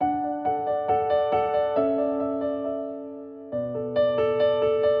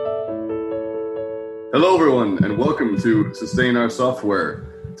Hello, everyone, and welcome to Sustain Our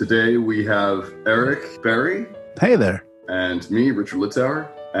Software. Today we have Eric Barry. Hey there. And me, Richard Littauer,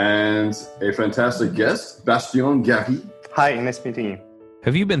 and a fantastic guest, Bastien Gary. Hi, nice meeting you.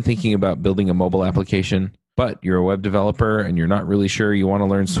 Have you been thinking about building a mobile application, but you're a web developer and you're not really sure you want to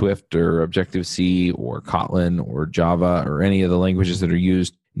learn Swift or Objective-C or Kotlin or Java or any of the languages that are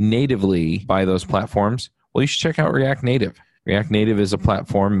used natively by those platforms? Well, you should check out React Native. React Native is a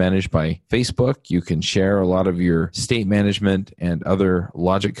platform managed by Facebook. You can share a lot of your state management and other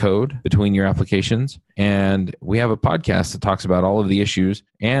logic code between your applications. And we have a podcast that talks about all of the issues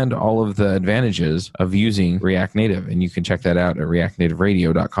and all of the advantages of using React Native. And you can check that out at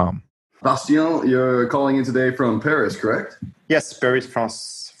reactnativeradio.com. Bastien, you're calling in today from Paris, correct? Yes, Paris,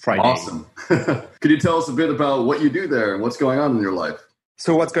 France, Friday. Awesome. Could you tell us a bit about what you do there and what's going on in your life?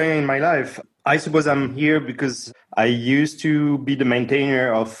 So what's going on in my life? I suppose I'm here because I used to be the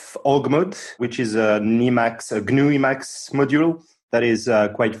maintainer of OrgMode, which is a GNU Emacs module that is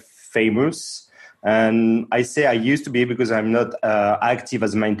quite famous. And I say I used to be because I'm not active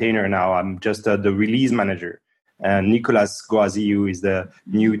as a maintainer now. I'm just the release manager. And Nicolas Goaziou is the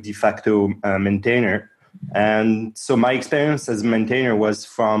new de facto maintainer. And so my experience as a maintainer was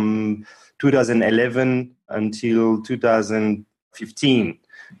from 2011 until 2015.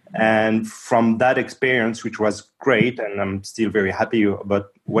 And from that experience, which was great, and I'm still very happy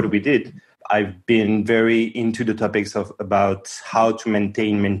about what we did, I've been very into the topics about how to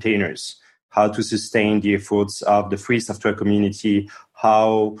maintain maintainers, how to sustain the efforts of the free software community,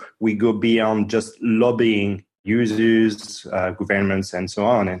 how we go beyond just lobbying users, governments, and so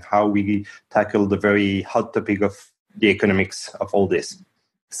on, and how we tackle the very hot topic of the economics of all this.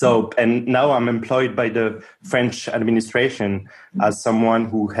 So, and now I'm employed by the French administration as someone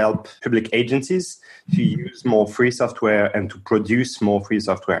who helps public agencies to use more free software and to produce more free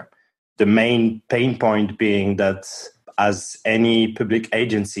software. The main pain point being that as any public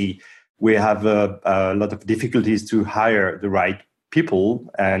agency, we have a lot of difficulties to hire the right people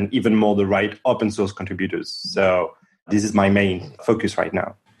and even more the right open source contributors. So this is my main focus right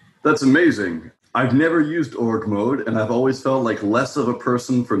now. That's amazing. I've never used OrgMode, and I've always felt like less of a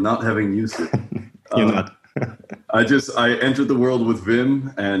person for not having used it. You're not. I entered the world with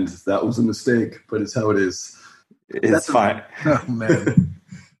Vim, and that was a mistake, but it's how it is. It's fine. Oh, man.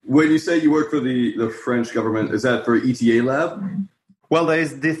 When you say you work for the French government, is that for ETA Lab? Well, there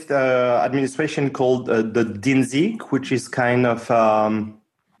is this administration called the DINSIC, which is kind of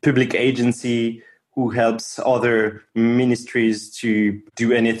public agency who helps other ministries to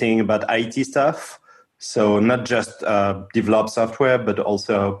do anything about IT stuff. So not just develop software, but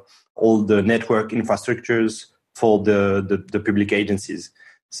also all the network infrastructures for the public agencies.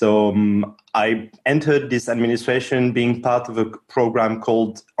 So I entered this administration being part of a program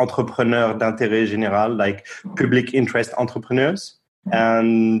called Entrepreneurs d'intérêt général, like public interest entrepreneurs.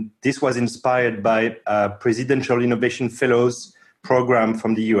 And this was inspired by a Presidential Innovation Fellows program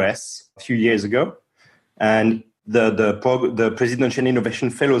from the US a few years ago. And the Presidential Innovation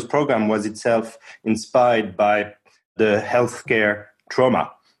Fellows program was itself inspired by the healthcare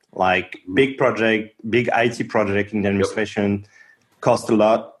trauma, like big IT project in the administration cost a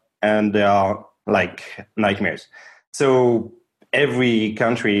lot, and they are like nightmares. So every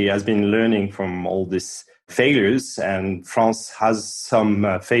country has been learning from all these failures, and France has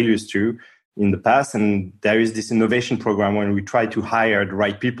some failures too in the past. And there is this innovation program when we try to hire the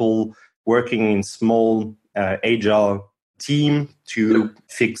right people working in small agile team to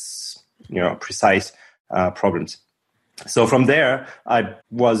fix precise problems. So from there, I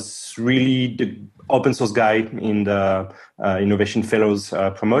was really the open source guy in the Innovation Fellows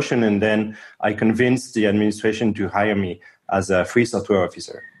promotion, and then I convinced the administration to hire me as a free software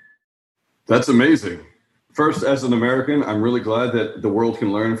officer. That's amazing. First, as an American, I'm really glad that the world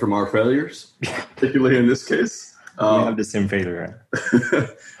can learn from our failures, particularly in this case. We have the same failure.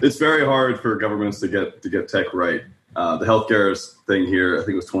 It's very hard for governments to get tech right. The healthcare thing here, I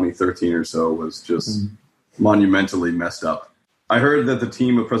think it was 2013 or so, was just monumentally messed up. I heard that the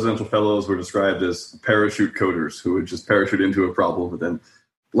team of presidential fellows were described as parachute coders who would just parachute into a problem, but then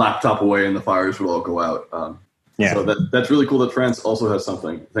laptop away and the fires would all go out. So that's really cool that France also has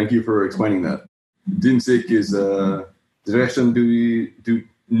something. Thank you for explaining that. DINSIC is Direction du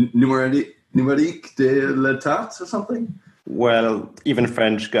Numérique de l'État or something? Well, even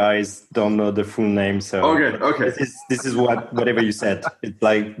French guys don't know the full name, so okay. This is whatever you said. It's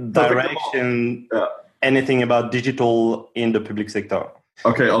like direction, anything about digital in the public sector.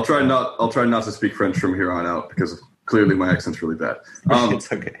 Okay, I'll try not to speak French from here on out because clearly my accent's really bad.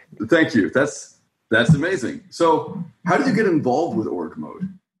 It's okay. Thank you. That's amazing. So, how did you get involved with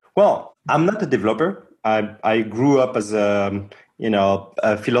OrgMode? Well, I'm not a developer. I grew up as a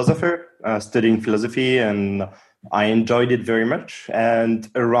philosopher, studying philosophy, and I enjoyed it very much. And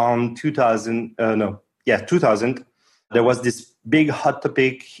around 2000, 2000, there was this big hot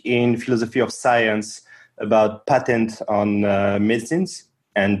topic in philosophy of science about patent on medicines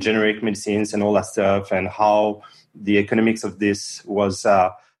and generic medicines and all that stuff, and how the economics of this was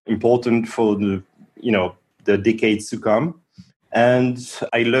important for the decades to come. And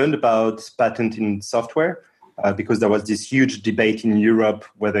I learned about patenting software because there was this huge debate in Europe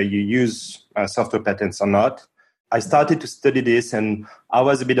whether you use software patents or not. I started to study this, and I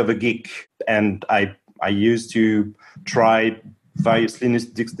was a bit of a geek, and I used to try various Linux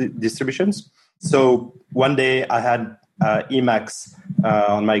distributions. So one day I had Emacs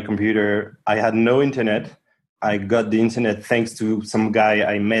on my computer. I had no internet. I got the internet thanks to some guy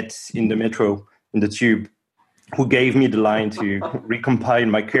I met in the metro, in the tube, who gave me the line to recompile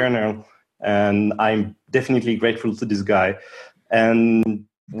my kernel. And I'm definitely grateful to this guy. And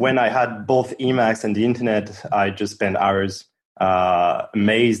when I had both Emacs and the internet, I just spent hours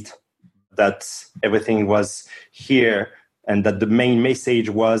amazed that everything was here and that the main message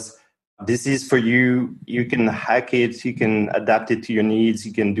was, this is for you. You can hack it. You can adapt it to your needs.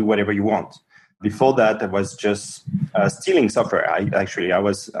 You can do whatever you want. Before that, I was just stealing software. I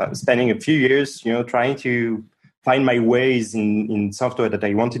was spending a few years, trying to find my ways in software that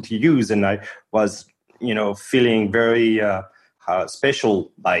I wanted to use. And I was, feeling very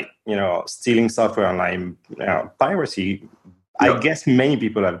special by, stealing software online, piracy. Yep. I guess many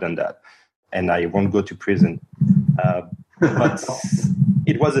people have done that, and I won't go to prison. But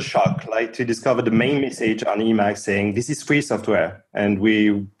it was a shock, to discover the main message on Emacs saying, this is free software, and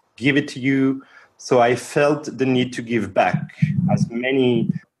we give it to you. So I felt the need to give back, as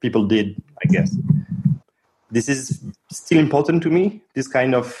many people did, I guess. This is still important to me, this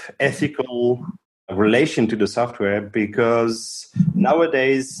kind of ethical relation to the software, because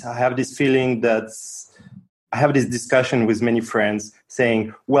nowadays I have this feeling that I have this discussion with many friends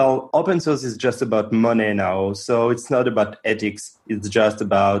saying, well, open source is just about money now. So it's not about ethics. It's just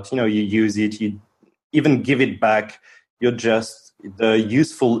about, you use it, you even give it back. You're just the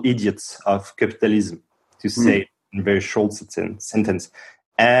useful idiots of capitalism, to say it in a very short sentence.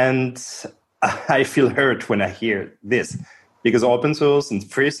 And I feel hurt when I hear this, because open source and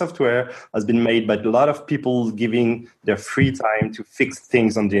free software has been made by a lot of people giving their free time to fix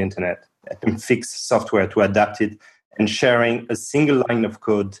things on the internet, to fix software, to adapt it, and sharing a single line of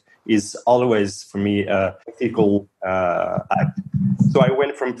code is always, for me, an ethical act. So I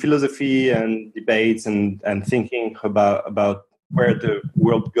went from philosophy and debates and thinking about where the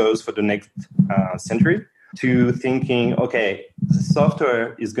world goes for the next century, to thinking, okay, the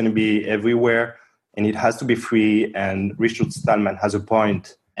software is going to be everywhere and it has to be free, and Richard Stallman has a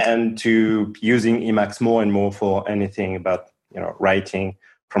point, and to using Emacs more and more for anything about writing,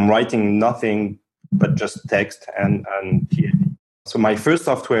 from writing nothing but just text and PHP. So my first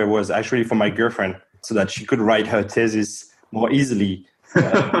software was actually for my girlfriend, so that she could write her thesis more easily,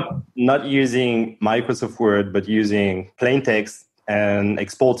 not using Microsoft Word, but using plain text and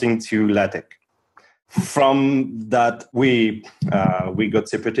exporting to LaTeX. From that, we got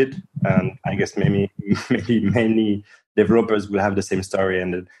separated, and I guess maybe many developers will have the same story.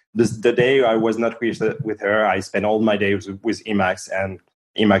 And the day I was not with her, I spent all my days with Emacs, and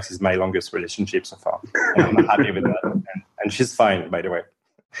Emacs is my longest relationship so far. And I'm happy with that, and she's fine, by the way.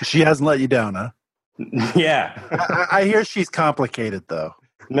 She hasn't let you down, huh? Yeah. I hear she's complicated, though.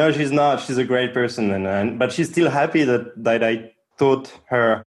 No, she's not. She's a great person, but she's still happy that I taught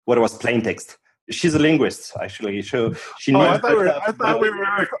her what was plain text. She's a linguist, actually. She knows. I thought we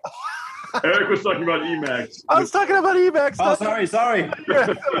were. Eric was talking about Emacs. I was talking about Emacs. Oh, sorry.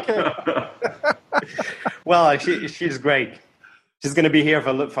 Okay. Well, she's great. She's going to be here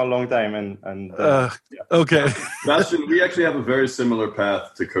for a long time. Okay. Bastien, we actually have a very similar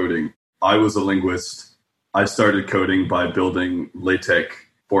path to coding. I was a linguist. I started coding by building LaTeX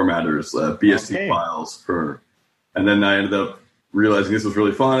formatters, BSD files and then I ended up realizing this was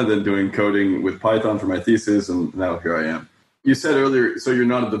really fun, and then doing coding with Python for my thesis, and now here I am. You said earlier, so you're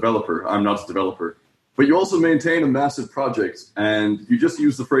not a developer. I'm not a developer. But you also maintain a massive project, and you just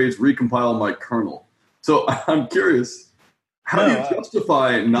use the phrase recompile my kernel. So I'm curious, how do you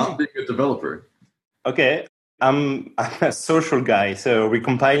justify not being a developer? Okay, I'm a social guy, so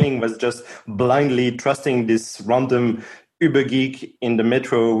recompiling was just blindly trusting this random Uber geek in the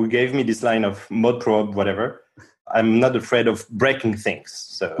metro who gave me this line of modprobe, whatever. I'm not afraid of breaking things.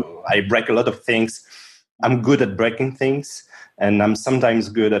 So I break a lot of things. I'm good at breaking things, and I'm sometimes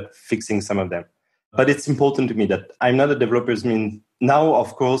good at fixing some of them. But it's important to me that I'm not a developer. I mean, now,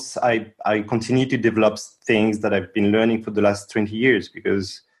 of course, I continue to develop things that I've been learning for the last 20 years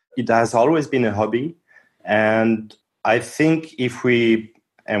because it has always been a hobby. And I think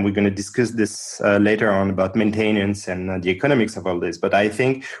and we're going to discuss this later on about maintenance and the economics of all this, but I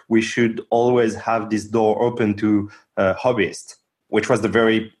think we should always have this door open to hobbyists, which was the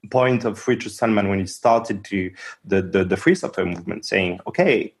very point of Richard Stallman when he started the free software movement, saying,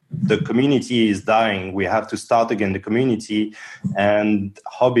 okay, the community is dying. We have to start again the community, and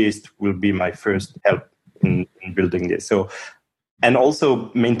hobbyists will be my first help in building this. So, and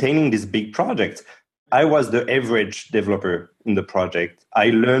also maintaining this big project. I was the average developer in the project.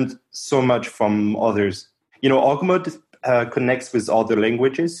 I learned so much from others. Ogmod connects with other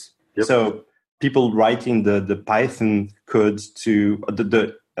languages. Yep. So people writing the Python code to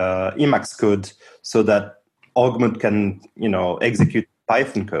the Emacs code so that Ogmod can, execute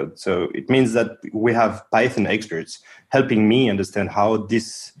Python code. So it means that we have Python experts helping me understand how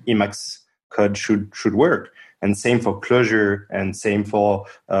this Emacs code should work. And same for Clojure, and same for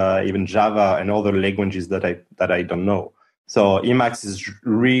even Java and other languages that I don't know. So Emacs is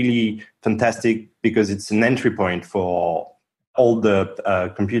really fantastic because it's an entry point for all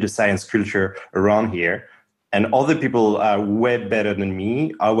the computer science culture around here. And other people are way better than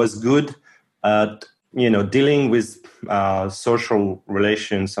me. I was good at dealing with social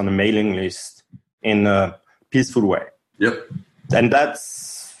relations on a mailing list in a peaceful way. Yep. And that's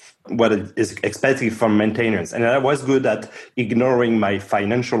what is expected from maintainers. And I was good at ignoring my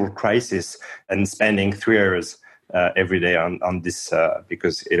financial crisis and spending 3 hours every day on this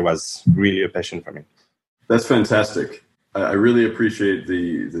because it was really a passion for me. That's fantastic. I really appreciate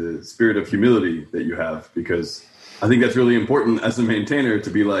the spirit of humility that you have, because I think that's really important as a maintainer to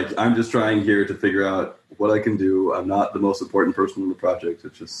be like, I'm just trying here to figure out what I can do. I'm not the most important person in the project.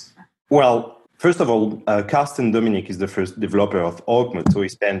 It's just... Well, first of all, Carsten Dominic is the first developer of Ogmod, so he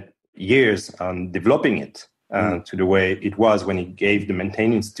spent years on developing it to the way it was when he gave the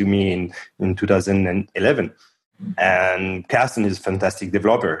maintenance to me in 2011. And Carsten is a fantastic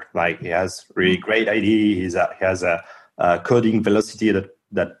developer. Like, he has really great idea. He has a coding velocity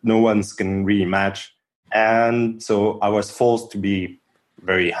that no one can really match. And so I was forced to be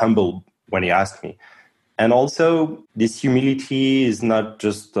very humble when he asked me. And also, this humility is not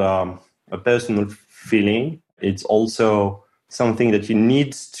just a personal feeling. It's also something that you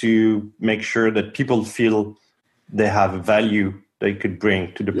need to make sure that people feel they have a value they could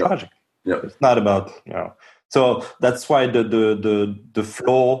bring to the project. Yep. It's not about, So that's why the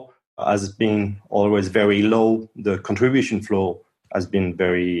floor has been always very low. The contribution flow has been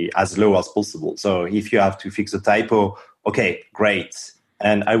as low as possible. So if you have to fix a typo, okay, great.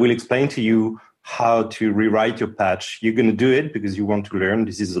 And I will explain to you how to rewrite your patch. You're going to do it because you want to learn.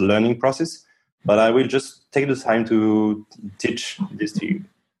 This is a learning process. But I will just take the time to teach this to you.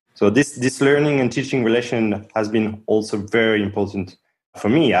 So this learning and teaching relation has been also very important for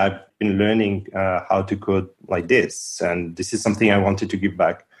me. I've been learning how to code like this. And this is something I wanted to give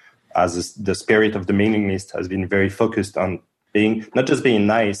back, as the spirit of the mailing list has been very focused on not just being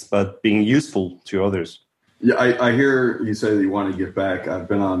nice, but being useful to others. Yeah, I hear you say that you want to give back. I've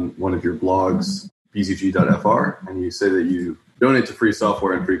been on one of your blogs, bzg.fr, and you say that you donate to free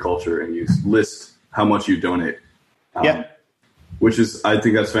software and free culture, and you list how much you donate. Which is, I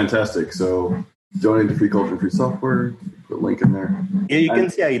think that's fantastic. So donate to free culture and free software, put a link in there. Yeah, you can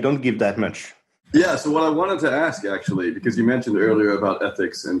see I don't give that much. Yeah, so what I wanted to ask, actually, because you mentioned earlier about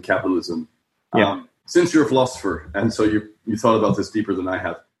ethics and capitalism. Since you're a philosopher, and so you thought about this deeper than I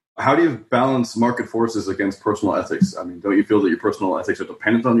have, how do you balance market forces against personal ethics? I mean, don't you feel that your personal ethics are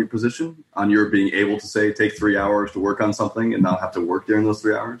dependent on your position, on your being able to, say, take 3 hours to work on something and not have to work during those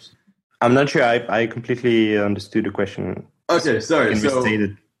 3 hours? I'm not sure I completely understood the question. Okay, sorry. So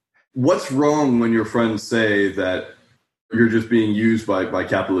what's wrong when your friends say that you're just being used by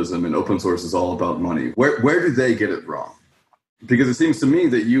capitalism and open source is all about money? Where do they get it wrong? Because it seems to me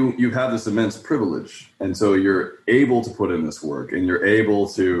that you have this immense privilege, and so you're able to put in this work, and you're able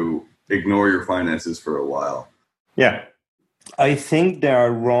to ignore your finances for a while. Yeah. I think they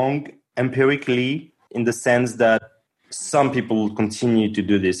are wrong empirically, in the sense that some people continue to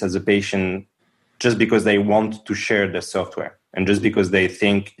do this as a patient just because they want to share their software and just because they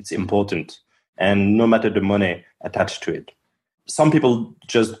think it's important, and no matter the money attached to it. Some people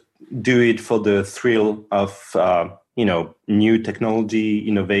just do it for the thrill of new technology,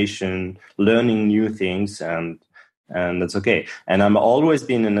 innovation, learning new things, and that's okay. And I'm always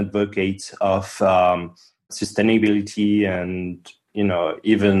been an advocate of sustainability and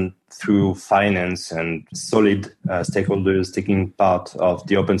even through finance and solid stakeholders taking part of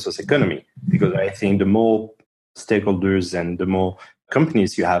the open source economy. Because I think the more stakeholders and the more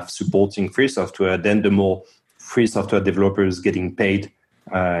companies you have supporting free software, then the more free software developers getting paid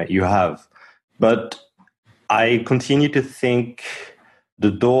you have. But I continue to think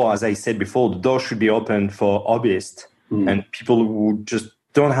the door, as I said before, the door should be open for hobbyists and people who just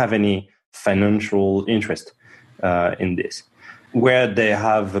don't have any financial interest in this. Where they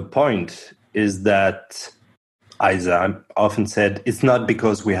have a point is that, as I often said, it's not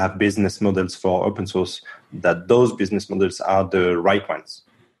because we have business models for open source that those business models are the right ones.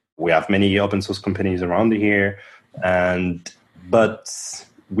 We have many open source companies around here, but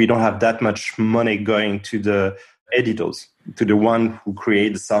we don't have that much money going to the editors, to the one who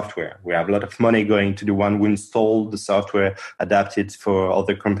create the software. We have a lot of money going to the one who install the software, adapt it for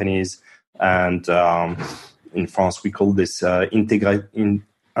other companies. And in France, we call this integrateur,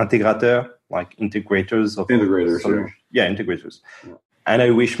 like integrators of Integrators, solutions. Yeah, integrators. Yeah. And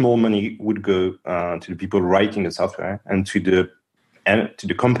I wish more money would go to the people writing the software and to the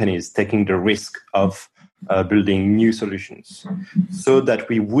companies taking the risk of building new solutions, so that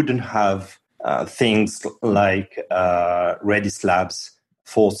we wouldn't have things like Redis Labs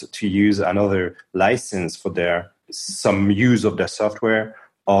forced to use another license for some use of their software,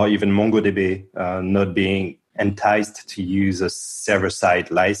 or even MongoDB not being enticed to use a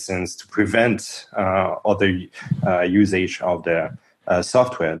server-side license to prevent other usage of their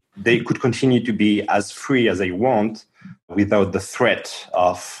software. They could continue to be as free as they want without the threat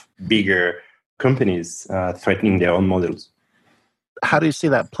of bigger companies threatening their own models. How do you see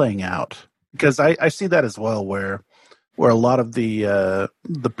that playing out? Because I see that as well, where a lot of the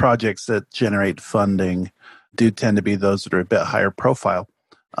projects that generate funding do tend to be those that are a bit higher profile,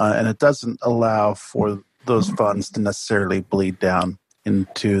 and it doesn't allow for those funds to necessarily bleed down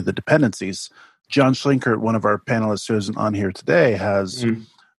into the dependencies. John Schlinkert, one of our panelists who isn't on here today,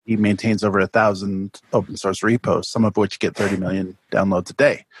 he maintains over 1,000 open source repos, some of which get 30 million downloads a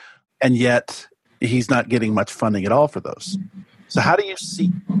day. And yet he's not getting much funding at all for those. So how do you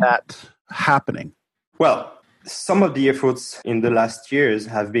see that happening? Well, some of the efforts in the last years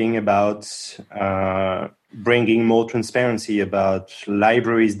have been about bringing more transparency about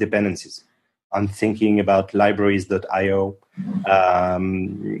libraries dependencies. I'm thinking about libraries.io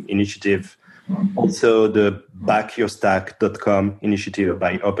initiative, also the backyourstack.com initiative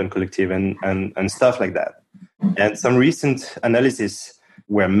by Open Collective and stuff like that. And some recent analysis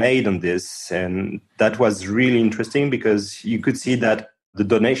were made on this, and that was really interesting because you could see that the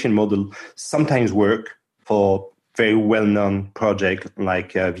donation model sometimes work for very well-known projects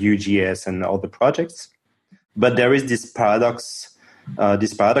like Vue.js and other projects. But there is this paradox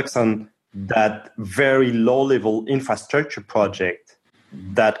on that very low-level infrastructure project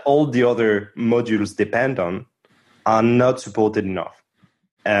that all the other modules depend on are not supported enough.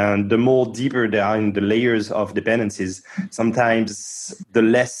 And the more deeper they are in the layers of dependencies, sometimes the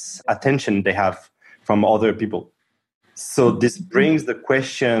less attention they have from other people. So this brings the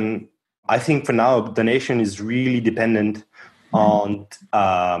question, I think for now, donation is really dependent on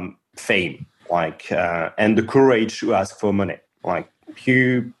fame, and the courage to ask for money. Like, if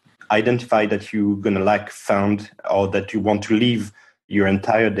you identify that you're going to fund, or that you want to live your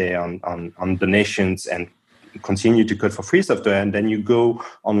entire day on donations and continue to code for free software, and then you go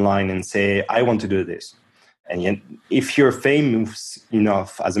online and say, I want to do this. And yet, if you're famous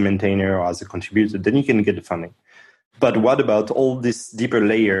enough as a maintainer or as a contributor, then you can get the funding. But what about all this deeper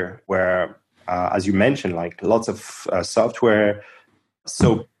layer where, as you mentioned, lots of software?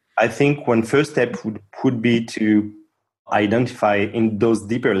 So I think one first step would be to identify in those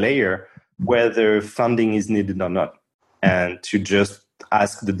deeper layer whether funding is needed or not, and to just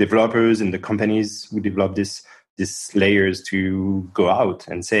ask the developers and the companies who develop these layers to go out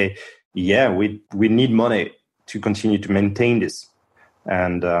and say, yeah, we need money to continue to maintain this.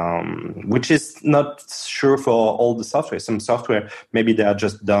 And which is not sure for all the software. Some software, maybe they are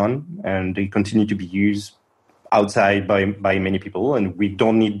just done and they continue to be used outside by many people, and we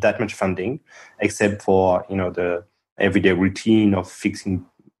don't need that much funding except for the everyday routine of fixing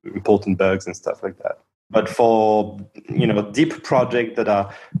important bugs and stuff like that. But for deep projects that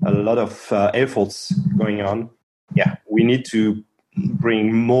are a lot of efforts going on, we need to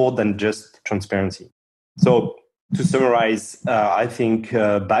bring more than just transparency. So to summarize, I think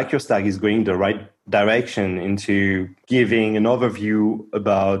Back Your Stack is going the right direction into giving an overview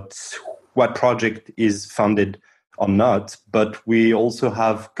about what project is funded or not. But we also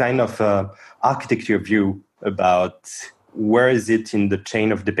have kind of an architecture view about where is it in the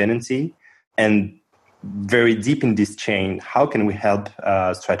chain of dependency, and very deep in this chain, how can we help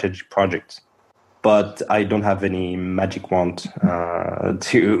strategic projects? But I don't have any magic wand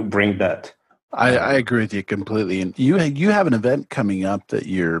to bring that. I agree with you completely. And you have an event coming up that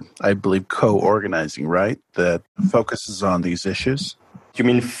you're, I believe, co-organizing, right? That focuses on these issues. You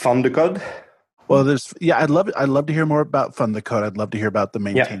mean Fund the Code? Well, I'd love to hear more about Fund the Code. I'd love to hear about the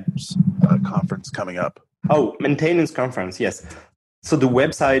Maintainers conference coming up. Oh, Maintenance Conference, yes. So the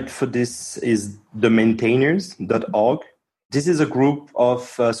website for this is themaintainers.org. This is a group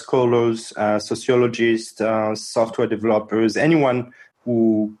of scholars, sociologists, software developers, anyone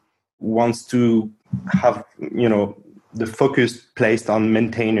who wants to have, the focus placed on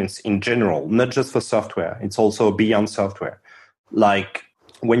maintenance in general, not just for software. It's also beyond software. Like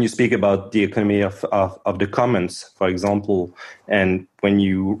when you speak about the economy of the commons, for example, and when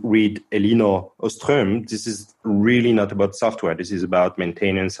you read Elinor Ostrom, this is really not about software. This is about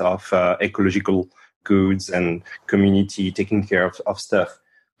maintenance of ecological goods and community taking care of stuff.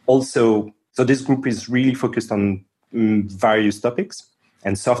 Also, so this group is really focused on various topics,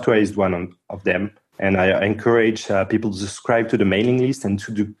 and software is one of them. And I encourage people to subscribe to the mailing list and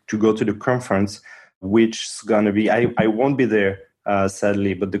to go to the conference, which is going to be, I won't be there,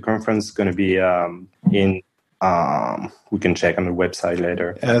 sadly, but the conference is going to be in, we can check on the website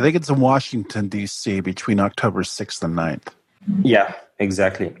later. I think it's in Washington, D.C. between October 6th and 9th. Yeah,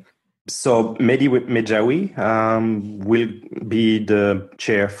 exactly. So Mehdi Mejawi will be the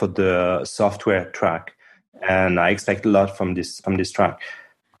chair for the software track, and I expect a lot from this track.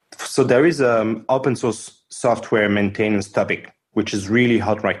 So there is an open source software maintenance topic, which is really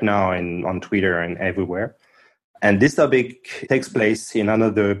hot right now on Twitter and everywhere. And this topic takes place in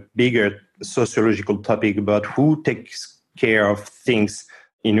another bigger sociological topic about who takes care of things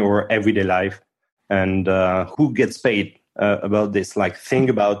in our everyday life and who gets paid about this. Like, think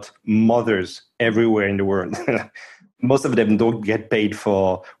about mothers everywhere in the world. Most of them don't get paid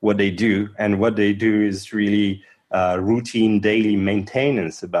for what they do. And what they do is really routine daily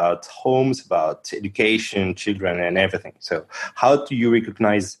maintenance about homes, about education, children, and everything. So how do you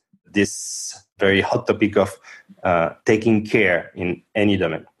recognize this very hot topic of taking care in any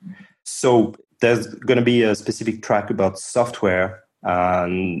domain? So there's going to be a specific track about software,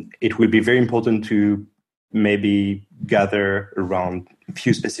 and it will be very important to maybe gather around a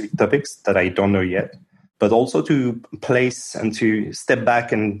few specific topics that I don't know yet, but also to place and to step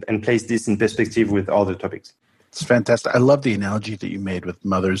back and place this in perspective with other topics. It's fantastic. I love the analogy that you made with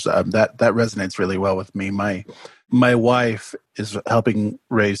mothers. That resonates really well with me. My wife is helping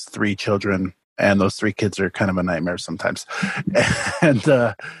raise 3 children, and those 3 kids are kind of a nightmare sometimes.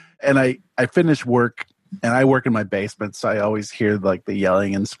 And I finish work, and I work in my basement, so I always hear like the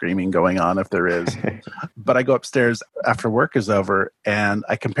yelling and screaming going on if there is. But I go upstairs after work is over, and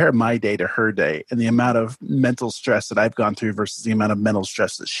I compare my day to her day and the amount of mental stress that I've gone through versus the amount of mental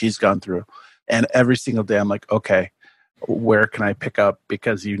stress that she's gone through. And every single day I'm like, okay, where can I pick up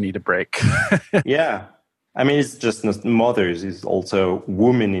because you need a break? Yeah. I mean, it's just not mothers, it's also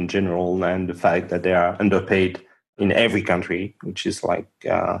women in general, and the fact that they are underpaid in every country, which is like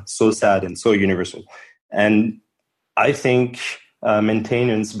so sad and so universal. And I think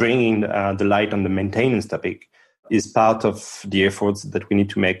maintenance, bringing the light on the maintenance topic is part of the efforts that we need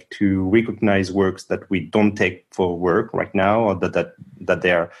to make to recognize works that we don't take for work right now, or that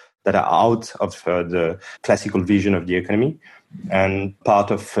are out of the classical vision of the economy, and part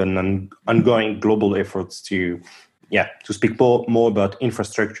of an ongoing global efforts to speak more about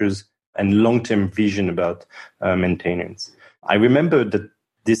infrastructures and long-term vision about maintenance. I remember that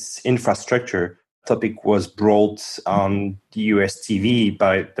this infrastructure topic was brought on the US TV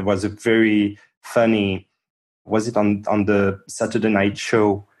there was a very funny, was it on the Saturday Night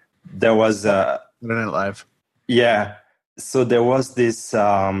Show? There was Saturday Night Live. Yeah. So there was this,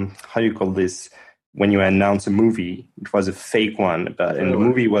 how do you call this? When you announce a movie, it was a fake one, and the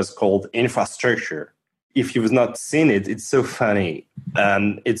movie was called Infrastructure. If you've not seen it, it's so funny.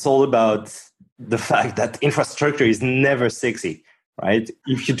 And it's all about the fact that infrastructure is never sexy, right?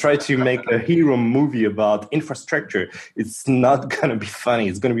 If you try to make a hero movie about infrastructure, it's not going to be funny.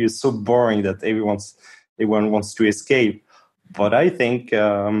 It's going to be so boring that everyone wants to escape. But I think,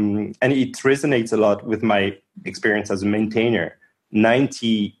 and it resonates a lot with my experience as a maintainer,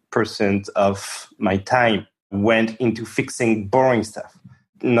 90% of my time went into fixing boring stuff,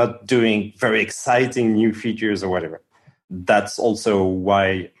 not doing very exciting new features or whatever. That's also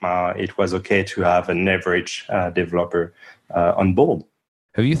why it was okay to have an average developer on board.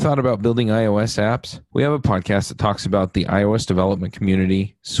 Have you thought about building iOS apps? We have a podcast that talks about the iOS development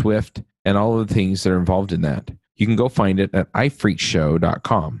community, Swift, and all of the things that are involved in that. You can go find it at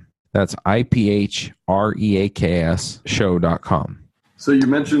iFreakshow.com. That's IPHREAKS show.com. So you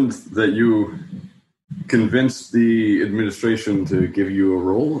mentioned that you convinced the administration to give you a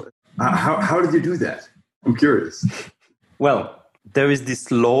role. How did you do that? I'm curious. Well, there is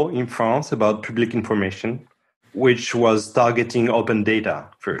this law in France about public information, which was targeting open data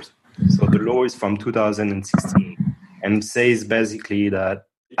first. So the law is from 2016 and says basically that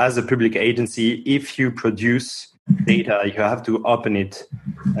as a public agency, if you produce data, you have to open it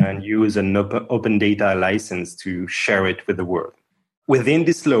and use an open data license to share it with the world. Within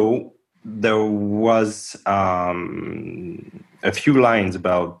this law, there was a few lines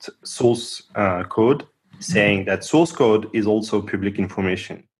about source code saying that source code is also public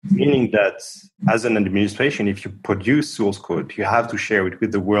information, meaning that as an administration, if you produce source code, you have to share it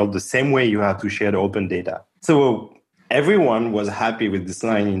with the world the same way you have to share the open data. So everyone was happy with this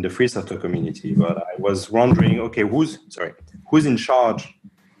line in the free software community, but I was wondering, okay, who's in charge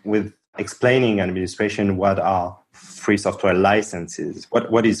with explaining administration what are free software licenses?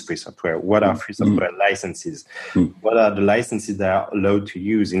 What is free software? What are free software licenses? What are the licenses they are allowed to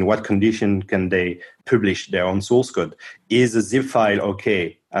use? In what condition can they publish their own source code? Is a zip file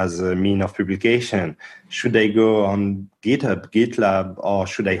okay as a mean of publication? Should they go on GitHub, GitLab, or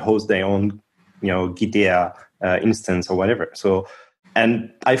should they host their own, Gitea instance or whatever? So,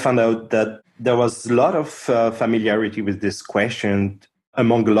 and I found out that there was a lot of familiarity with this question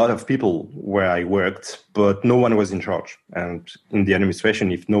among a lot of people where I worked, but no one was in charge. And in the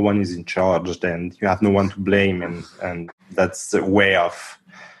administration, if no one is in charge, then you have no one to blame. And that's the way of,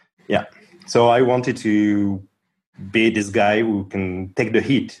 So I wanted to be this guy who can take the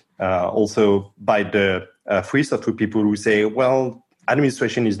heat, also by the free software people who say, well,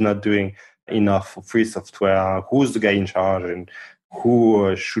 administration is not doing enough for free software. Who's the guy in charge and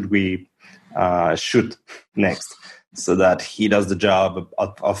who should we shoot next? So that he does the job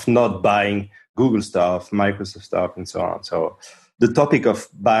of not buying Google stuff, Microsoft stuff, and so on. So the topic of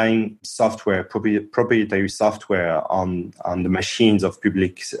buying software, proprietary software on the machines of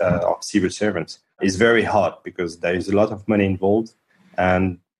public of civil servants is very hot because there is a lot of money involved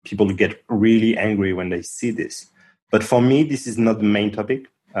and people get really angry when they see this. But for me, this is not the main topic.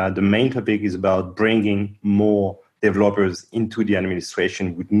 The main topic is about bringing more developers into the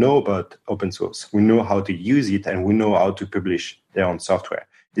administration who know about open source, we know how to use it, and we know how to publish their own software.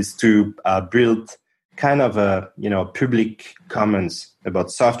 It's to build kind of a public commons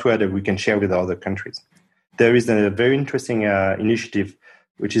about software that we can share with other countries. There is a very interesting initiative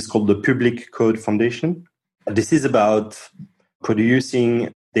which is called the Public Code Foundation. This is about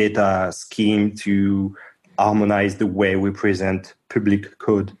producing data scheme to harmonize the way we present public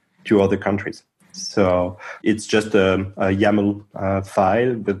code to other countries. So it's just a YAML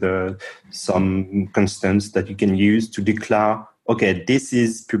file with some constants that you can use to declare, okay, this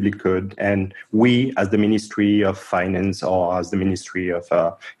is public code, and we, as the Ministry of Finance or as the Ministry of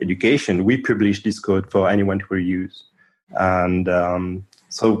Education, we publish this code for anyone to use. And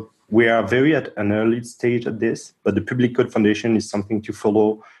so we are very at an early stage at this, but the Public Code Foundation is something to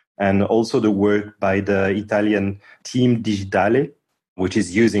follow, and also the work by the Italian team Digitale, which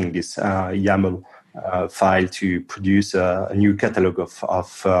is using this YAML file to produce a new catalog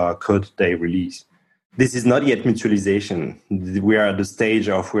of code they release. This is not yet mutualization. We are at the stage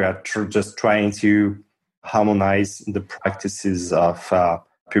of we are just trying to harmonize the practices of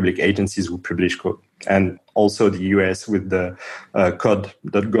public agencies who publish code. And also the US with the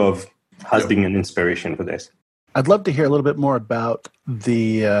code.gov has been an inspiration for this. I'd love to hear a little bit more about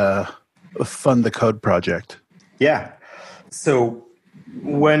the Fund the Code project. Yeah. So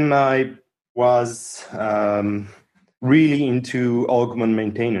when I was really into augment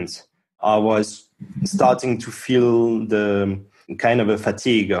maintenance, I was starting to feel the kind of a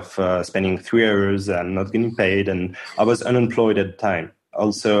fatigue of spending 3 hours and not getting paid. And I was unemployed at the time.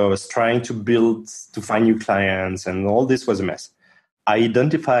 Also, I was trying to find new clients, and all this was a mess. I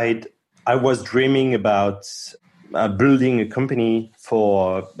was dreaming about building a company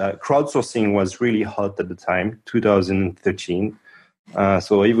for crowdsourcing was really hot at the time, 2013.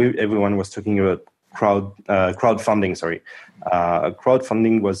 So everyone was talking about crowdfunding.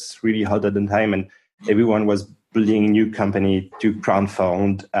 Crowdfunding was really hot at the time, and everyone was building a new company to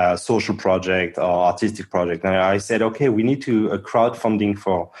crowdfund a social project or artistic project. And I said, okay, we need to crowdfunding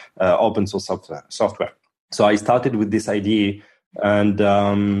for open source software. So I started with this idea, and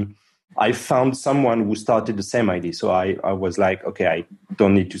I found someone who started the same idea. So I was like, okay, I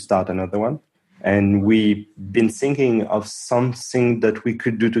don't need to start another one. And we've been thinking of something that we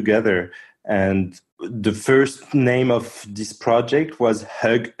could do together. And the first name of this project was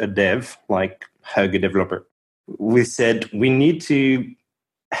Hug a Dev, like hug a developer. We said we need to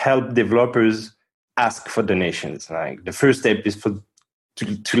help developers ask for donations. Like the first step is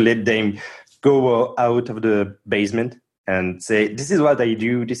to let them go out of the basement and say, this is what I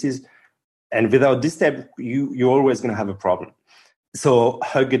do. And without this step, you're always going to have a problem. So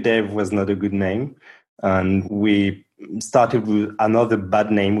Hug-a-Dev was not a good name. And we started with another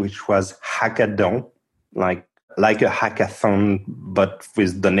bad name, which was Hackathon, like a hackathon, but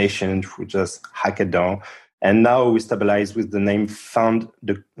with donations, which is Hackathon. And now we stabilize with the name Found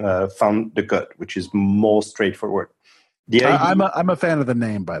the Code, which is more straightforward. I'm a fan of the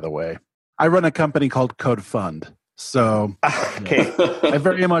name, by the way. I run a company called Code Fund, so okay. I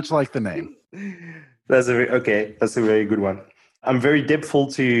very much like the name. That's a very good one. I'm very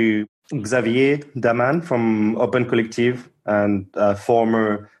grateful to Xavier Daman from Open Collective and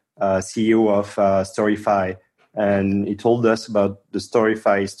former CEO of Storify. And he told us about the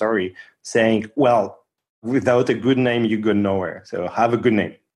Storify story, saying, well, without a good name, you go nowhere. So have a good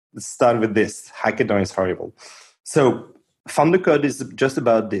name. Let's start with this. Hackathon is horrible. So Found the Code is just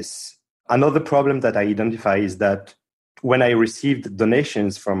about this. Another problem that I identify is that when I received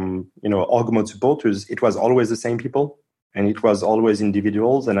donations from, org mode supporters, it was always the same people and it was always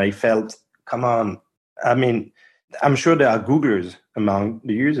individuals. And I felt, come on. I mean, I'm sure there are Googlers among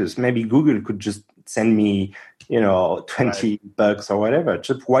the users. Maybe Google could just send me, $20 or whatever.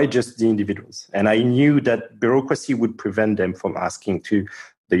 Why just the individuals? And I knew that bureaucracy would prevent them from asking to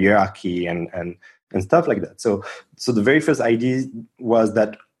the hierarchy and stuff like that. So the very first idea was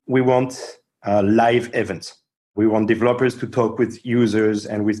that we want live events. We want developers to talk with users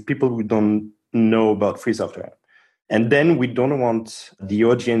and with people who don't know about free software. And then we don't want the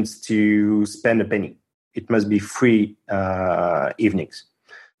audience to spend a penny. It must be free evenings.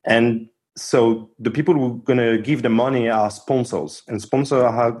 And so the people who are going to give the money are sponsors, and sponsors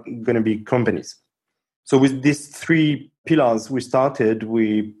are going to be companies. So with these three pillars we started,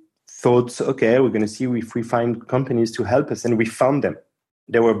 we thought, okay, we're going to see if we find companies to help us, and we found them.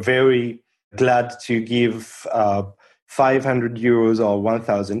 They were very glad to give 500 euros or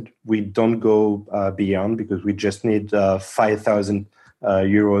 1,000. We don't go beyond because we just need 5,000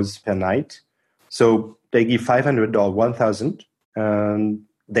 euros per night. So they give 500 or 1,000.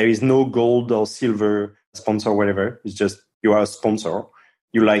 There is no gold or silver sponsor or whatever. It's just you are a sponsor.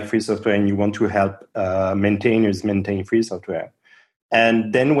 You like free software and you want to help maintainers maintain free software.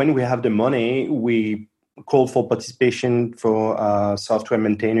 And then when we have the money, we call for participation for software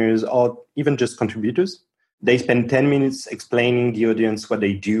maintainers or even just contributors. They spend 10 minutes explaining the audience what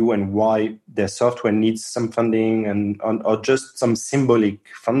they do and why their software needs some funding or just some symbolic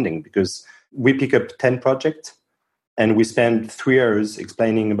funding, because we pick up 10 projects and we spend 3 hours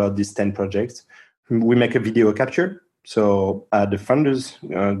explaining about these 10 projects. We make a video capture. So the funders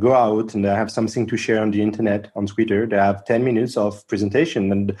go out and they have something to share on the internet, on Twitter. They have 10 minutes of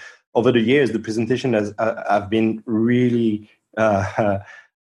presentation. And over the years, the presentation have been really, the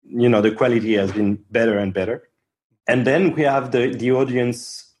quality has been better and better. And then we have the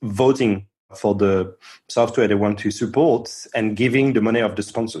audience voting for the software they want to support and giving the money of the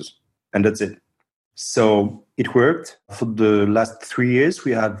sponsors. And that's it. So it worked. For the last 3 years,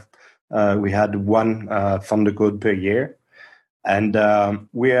 we had one Found the Code per year. And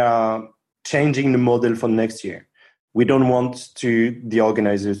we are changing the model for next year. We don't want the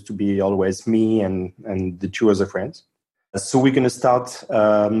organizers to be always me and the 2 other friends. So we're going to start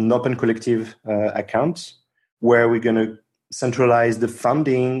an Open Collective account where we're going to centralize the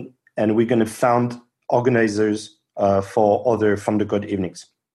funding and we're going to found organizers for other Found the Code evenings.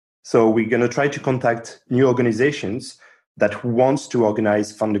 So we're going to try to contact new organizations that wants to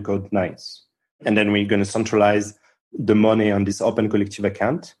organize Found the Code nights. And then we're going to centralize the money on this Open Collective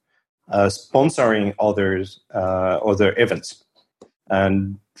account, sponsoring other events.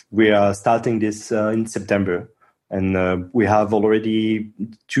 And we are starting this in September. And we have already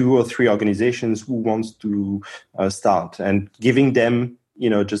 2 or 3 organizations who wants to start, and giving them,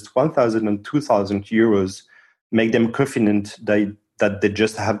 just 1,000 and 2,000 euros, make them confident that they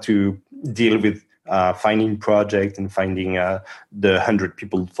just have to deal with finding project and finding the 100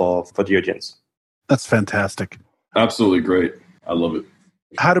 people for the audience. That's fantastic. Absolutely great. I love it.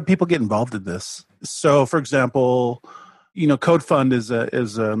 How do people get involved in this? So, for example, Code Fund is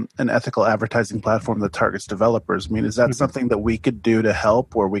an ethical advertising platform that targets developers. I mean, is that something that we could do to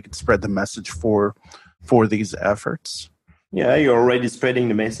help, where we could spread the message for these efforts? Yeah, you're already spreading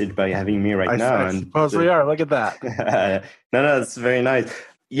the message by having me right now. I suppose we are. Look at that. No, it's very nice.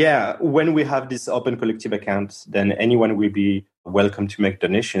 Yeah, when we have this Open Collective account, then anyone will be welcome to make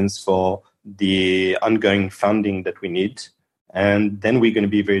donations for the ongoing funding that we need. And then we're going to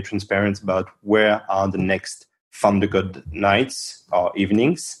be very transparent about where are the next Fund the Code nights or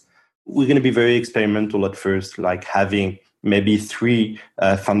evenings. We're going to be very experimental at first, like having maybe 3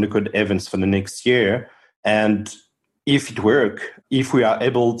 Fund the Code events for the next year. And if it works, if we are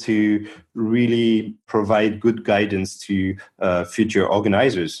able to really provide good guidance to future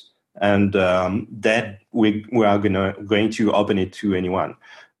organizers, and that we are going to open it to anyone.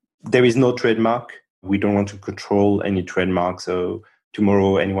 There is no trademark. We don't want to control any trademark. So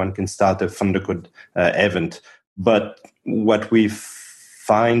tomorrow anyone can start a Fund the Code event. But what we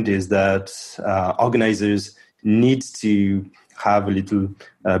find is that organizers need to have a little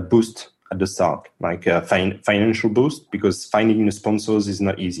boost at the start, like a financial boost, because finding the sponsors is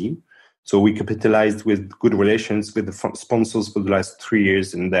not easy. So we capitalized with good relations with the sponsors for the last 3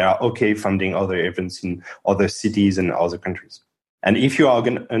 years, and they are okay funding other events in other cities and other countries. And if you are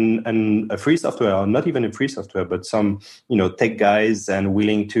a free software, or not even a free software, but some tech guys and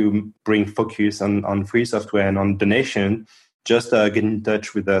willing to bring focus on free software and on donation, just get in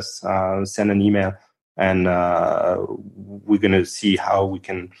touch with us, send an email, and we're going to see how we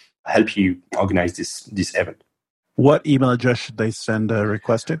can help you organize this event. What email address should they send a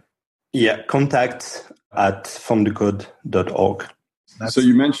request to? Yeah, contact@fundthecode.org. So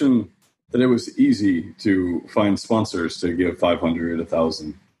you mentioned that it was easy to find sponsors to give 500,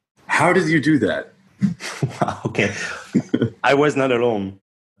 1,000. How did you do that? Okay. I was not alone.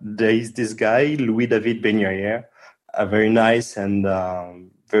 There is this guy, Louis David Beignet, a very nice and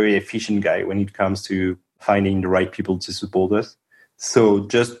very efficient guy when it comes to finding the right people to support us. So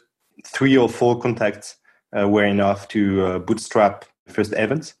just 3 or 4 contacts were enough to bootstrap the first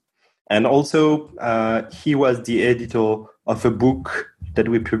event. And also, he was the editor of a book that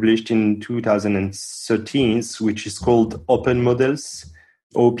we published in 2013, which is called Open Models,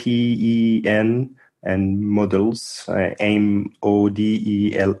 OPEN, and Models,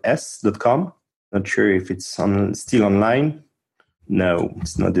 AIMODELS.com. Not sure if it's still online. No,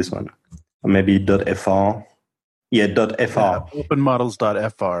 it's not this one. Or maybe .fr. Yeah, .fr. Yeah,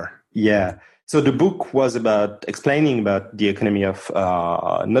 openmodels.fr. Yeah. So the book was about explaining about the economy of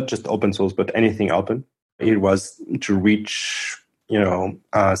not just open source, but anything open. It was to reach, CEO,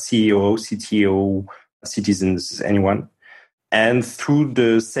 CTO, citizens, anyone. And through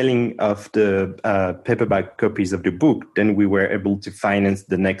the selling of the paperback copies of the book, then we were able to finance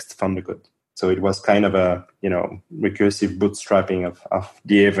the next Fund the Code. So it was kind of a, recursive bootstrapping of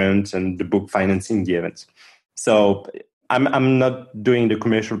the event and the book financing the event. So I'm not doing the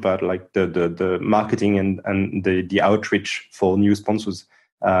commercial part, like the marketing and the outreach for new sponsors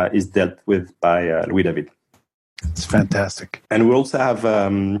is dealt with by Louis David. It's fantastic. And we also have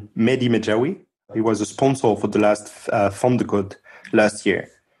Mehdi Mejawi. He was a sponsor for the last Fund the Code last year.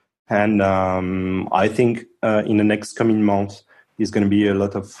 And I think in the next coming months, there's going to be a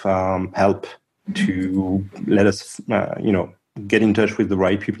lot of help to let us, get in touch with the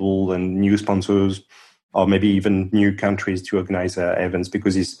right people and new sponsors, or maybe even new countries to organize events,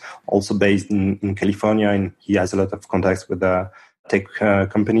 because he's also based in California and he has a lot of contacts with tech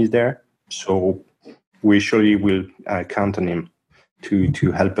companies there. So we surely will count on him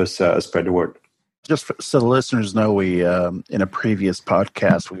to help us spread the word. Just so the listeners know, we in a previous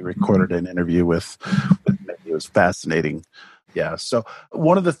podcast, we recorded an interview with it was fascinating. Yeah. So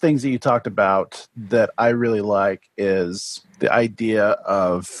one of the things that you talked about that I really like is the idea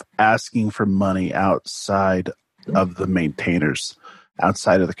of asking for money outside of the maintainers,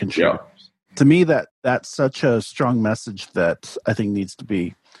 outside of the contributors. Yeah. To me, that's such a strong message that I think needs to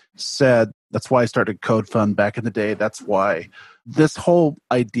be said. That's why I started CodeFund back in the day. That's why this whole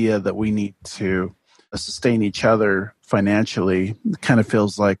idea that we need to sustain each other financially kind of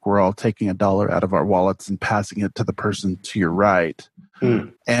feels like we're all taking $1 out of our wallets and passing it to the person to your right.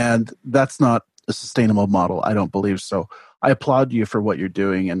 And that's not a sustainable model. I don't believe so. I applaud you for what you're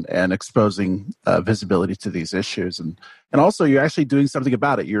doing and exposing visibility to these issues. And also you're actually doing something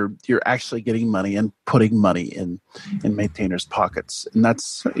about it. You're actually getting money and putting money in maintainers' pockets. And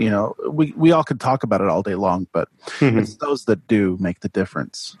that's, we all could talk about it all day long, but it's those that do make the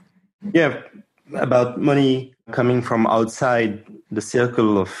difference. Yeah. About money coming from outside the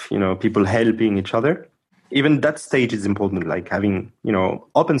circle of, people helping each other. Even that stage is important, like having,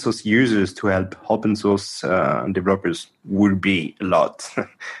 open source users to help open source developers would be a lot.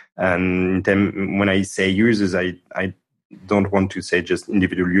 And then when I say users, I don't want to say just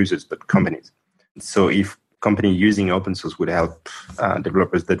individual users, but companies. So if company using open source would help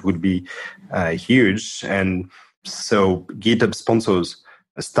developers, that would be huge. And so GitHub sponsors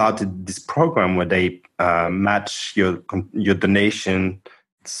started this program where they match your donation.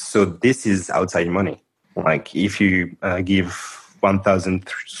 So this is outside money. Like if you give 1,000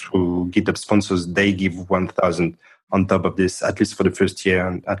 through GitHub sponsors. They give 1,000 on top of this, at least for the first year,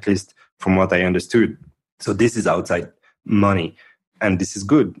 and at least from what I understood. So this is outside money, and this is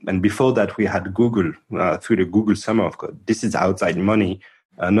good. And before that, we had Google through the Google Summer of Code. This is outside money,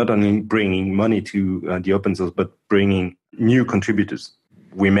 not only bringing money to the open source, but bringing new contributors.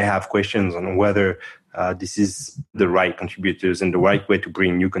 We may have questions on whether this is the right contributors and the right way to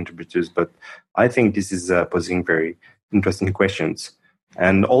bring new contributors, but I think this is posing very interesting questions.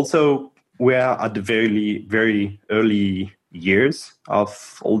 And also, we are at the very, very early years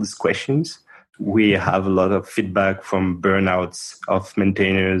of all these questions. We have a lot of feedback from burnouts of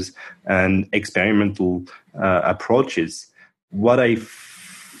maintainers and experimental approaches. What I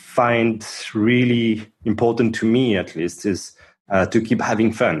find really important to me, at least, is to keep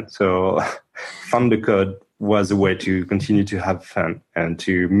having fun. So Fund the Code was a way to continue to have fun and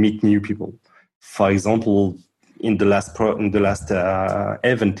to meet new people. For example, in the last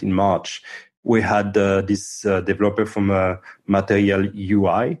event in March, we had this developer from Material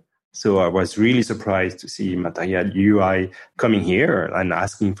UI. So I was really surprised to see Material UI coming here and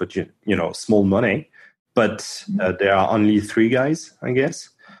asking for small money. But there are only 3 guys, I guess.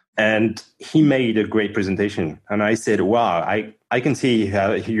 And he made a great presentation. And I said, wow, I can see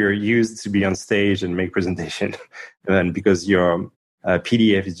how you're used to be on stage and make presentation. And because your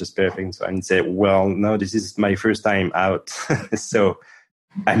PDF is just perfect. So I said, well, no, this is my first time out. So,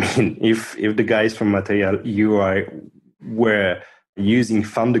 I mean, if the guys from Material UI were using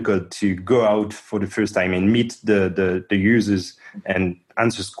Fund the Code to go out for the first time and meet the users and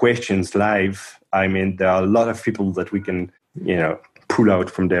answer questions live, I mean, there are a lot of people that we can, pull out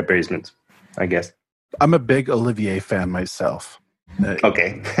from their basement, I guess. I'm a big Olivier fan myself.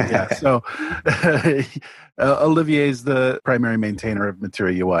 Okay. Yeah. So Olivier is the primary maintainer of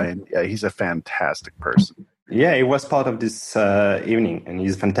Material UI, and he's a fantastic person. Yeah, he was part of this evening, and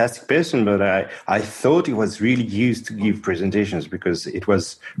he's a fantastic person, but I thought he was really used to give presentations because it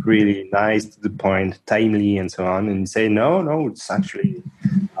was really nice, to the point, timely, and so on. And he said, no, it's actually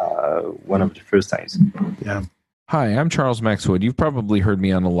one of the first times. Yeah. Hi, I'm Charles Maxwood. You've probably heard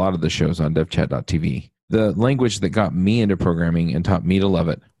me on a lot of the shows on devchat.tv. The language that got me into programming and taught me to love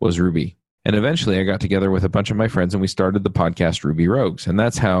it was Ruby. And eventually I got together with a bunch of my friends and we started the podcast Ruby Rogues. And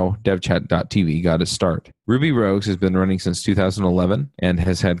that's how devchat.tv got its start. Ruby Rogues has been running since 2011 and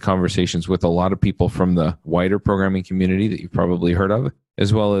has had conversations with a lot of people from the wider programming community that you've probably heard of,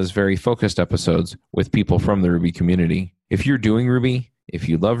 as well as very focused episodes with people from the Ruby community. If you're doing Ruby, if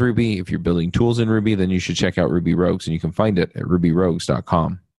you love Ruby, if you're building tools in Ruby, then you should check out Ruby Rogues, and you can find it at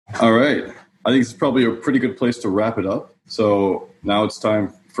rubyrogues.com. All right. I think it's probably a pretty good place to wrap it up. So now it's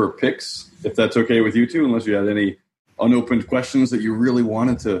time for picks, if that's okay with you two, unless you had any unopened questions that you really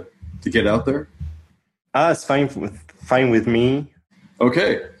wanted to get out there. It's fine with me.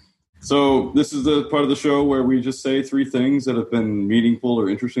 Okay. So this is the part of the show where we just say 3 things that have been meaningful or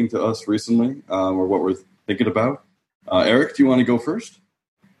interesting to us recently, or what we're thinking about. Eric, do you want to go first?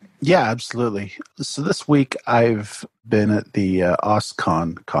 Yeah, absolutely. So this week I've been at the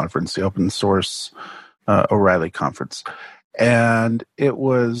OSCON conference, the Open Source O'Reilly conference, and it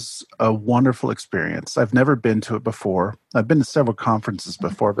was a wonderful experience. I've never been to it before. I've been to several conferences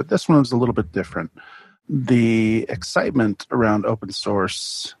before, but this one was a little bit different. The excitement around open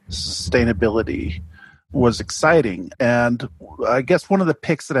source sustainability was exciting, and I guess one of the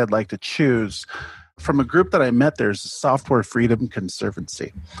picks that I'd like to choose from a group that I met, there's a Software Freedom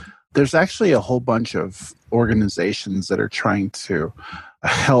Conservancy. There's actually a whole bunch of organizations that are trying to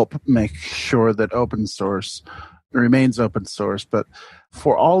help make sure that open source remains open source. But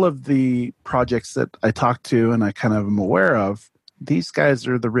for all of the projects that I talked to and I kind of am aware of, these guys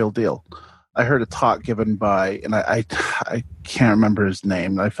are the real deal. I heard a talk given by, and I can't remember his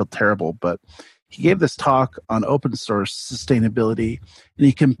name, I feel terrible, but he gave this talk on open source sustainability, and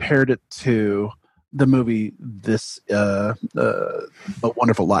he compared it to the movie A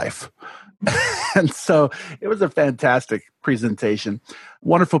Wonderful Life. And so it was a fantastic presentation.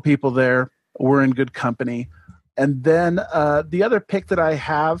 Wonderful people there. We're in good company. And then the other pick that I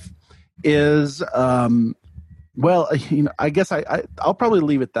have is, I guess I'll probably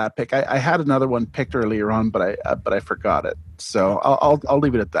leave it that pick. I had another one picked earlier on, but I forgot it. So I'll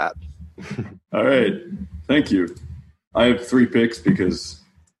leave it at that. All right. Thank you. I have 3 picks because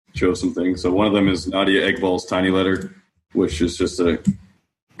show some things. So one of them is Nadia Eghbal's Tiny Letter, which is just a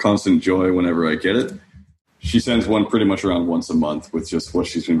constant joy whenever I get it. She sends one pretty much around once a month with just what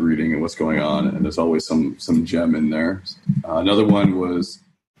she's been reading and what's going on, and there's always some gem in there. Another one was,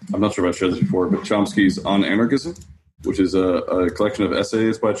 I'm not sure if I've shared this before, but Chomsky's On Anarchism, which is a collection of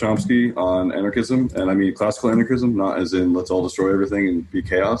essays by Chomsky on anarchism. And I mean classical anarchism, not as in let's all destroy everything and be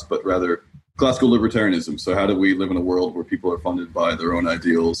chaos, but rather classical libertarianism. So how do we live in a world where people are funded by their own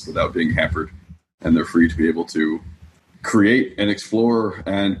ideals without being hampered, and they're free to be able to create and explore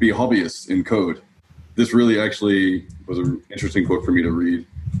and be hobbyists in code? This really actually was an interesting book for me to read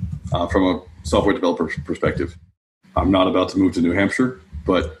from a software developer perspective. I'm not about to move to New Hampshire,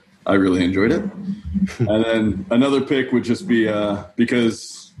 but I really enjoyed it. And then another pick would just be,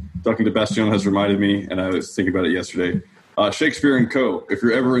 because talking to Bastien has reminded me, and I was thinking about it yesterday, Shakespeare & Co. If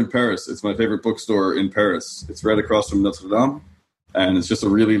you're ever in Paris, it's my favorite bookstore in Paris. It's right across from Notre Dame, and it's just a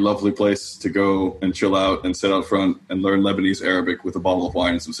really lovely place to go and chill out and sit out front and learn Lebanese Arabic with a bottle of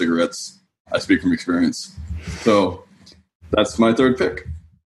wine and some cigarettes. I speak from experience. So that's my third pick.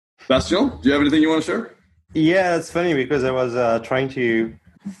 Bastien, do you have anything you want to share? Yeah, it's funny because I was trying to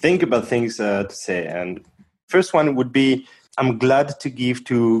think about things to say. And first one would be, I'm glad to give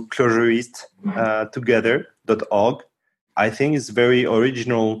to Clojureist together.org. I think it's a very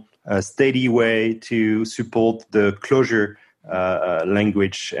original, steady way to support the Clojure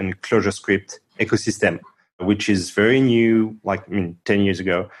language and ClojureScript ecosystem, which is very new, 10 years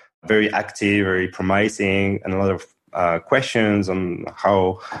ago, very active, very promising, and a lot of questions on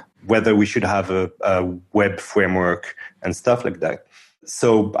whether we should have a web framework and stuff like that.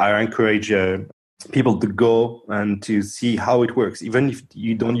 So I encourage people to go and to see how it works. Even if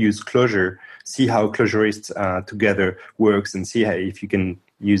you don't use Clojure, see how Clojureist together works and see if you can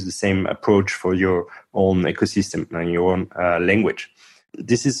use the same approach for your own ecosystem and your own language.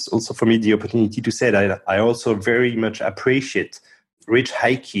 This is also for me the opportunity to say that I also very much appreciate Rich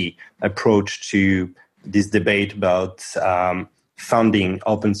Heike approach to this debate about funding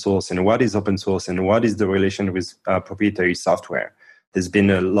open source and what is open source and what is the relation with proprietary software. There's been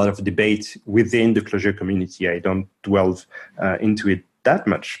a lot of debate within the Clojure community. I don't delve into it that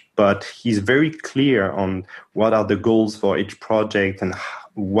much, but he's very clear on what are the goals for each project and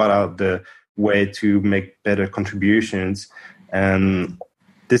what are the way to make better contributions. And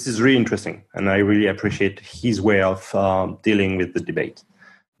this is really interesting, and I really appreciate his way of dealing with the debate.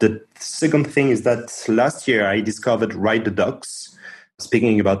 The second thing is that last year I discovered Write the Docs.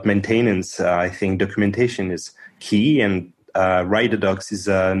 Speaking about maintenance, I think documentation is key, and Write the Docs is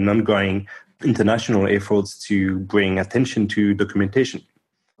an ongoing international effort to bring attention to documentation.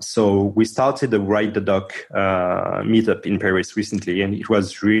 So we started the Write the Doc meetup in Paris recently, and it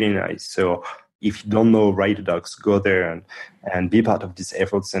was really nice. So if you don't know Write the Docs, go there and be part of these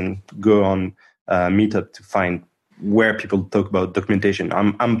efforts and go on meetup to find where people talk about documentation.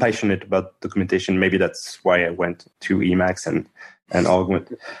 I'm passionate about documentation. Maybe that's why I went to Emacs and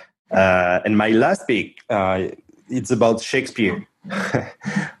Augment. And my last pick, it's about Shakespeare.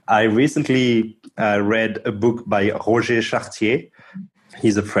 I recently read a book by Roger Chartier.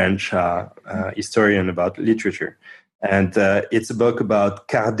 He's a French historian about literature. And it's a book about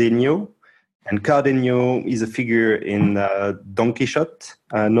Cardenio. And Cardenio is a figure in Don Quixote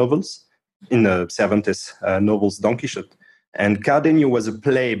novels, in the Cervantes novels Don Quixote. And Cardenio was a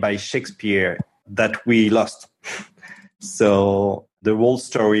play by Shakespeare that we lost. So the whole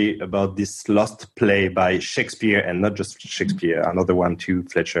story about this lost play by Shakespeare, and not just Shakespeare, another one too,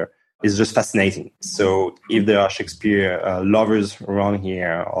 Fletcher, is just fascinating. So if there are Shakespeare lovers around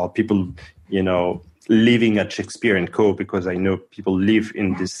here, or people, living at Shakespeare & Co., because I know people live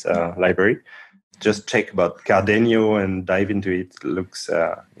in this library, just check about Cardenio and dive into it. It looks,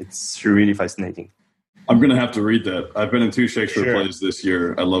 it's really fascinating. I'm going to have to read that. I've been in 2 Shakespeare plays this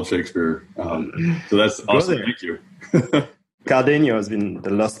year. I love Shakespeare. So that's awesome. Thank you. Cardenio has been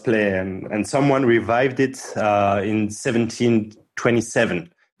the lost play, and someone revived it in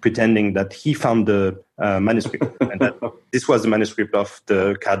 1727, pretending that he found the manuscript. And that this was the manuscript of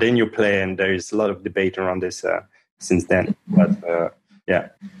the Cardenio play, and there is a lot of debate around this since then. But yeah.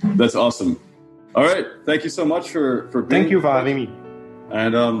 That's awesome. All right. Thank you so much for being Thank you for having me.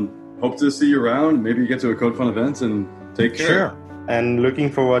 And hope to see you around. Maybe you get to a CodeFun event, and take care. Sure. And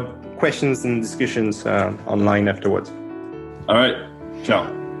looking forward questions and discussions online afterwards. All right. Ciao.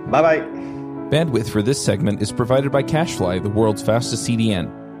 Bye-bye. Bandwidth for this segment is provided by CacheFly, the world's fastest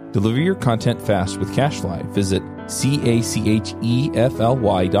CDN. Deliver your content fast with CacheFly. Visit CacheFly.com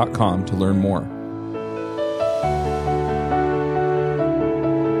to learn more.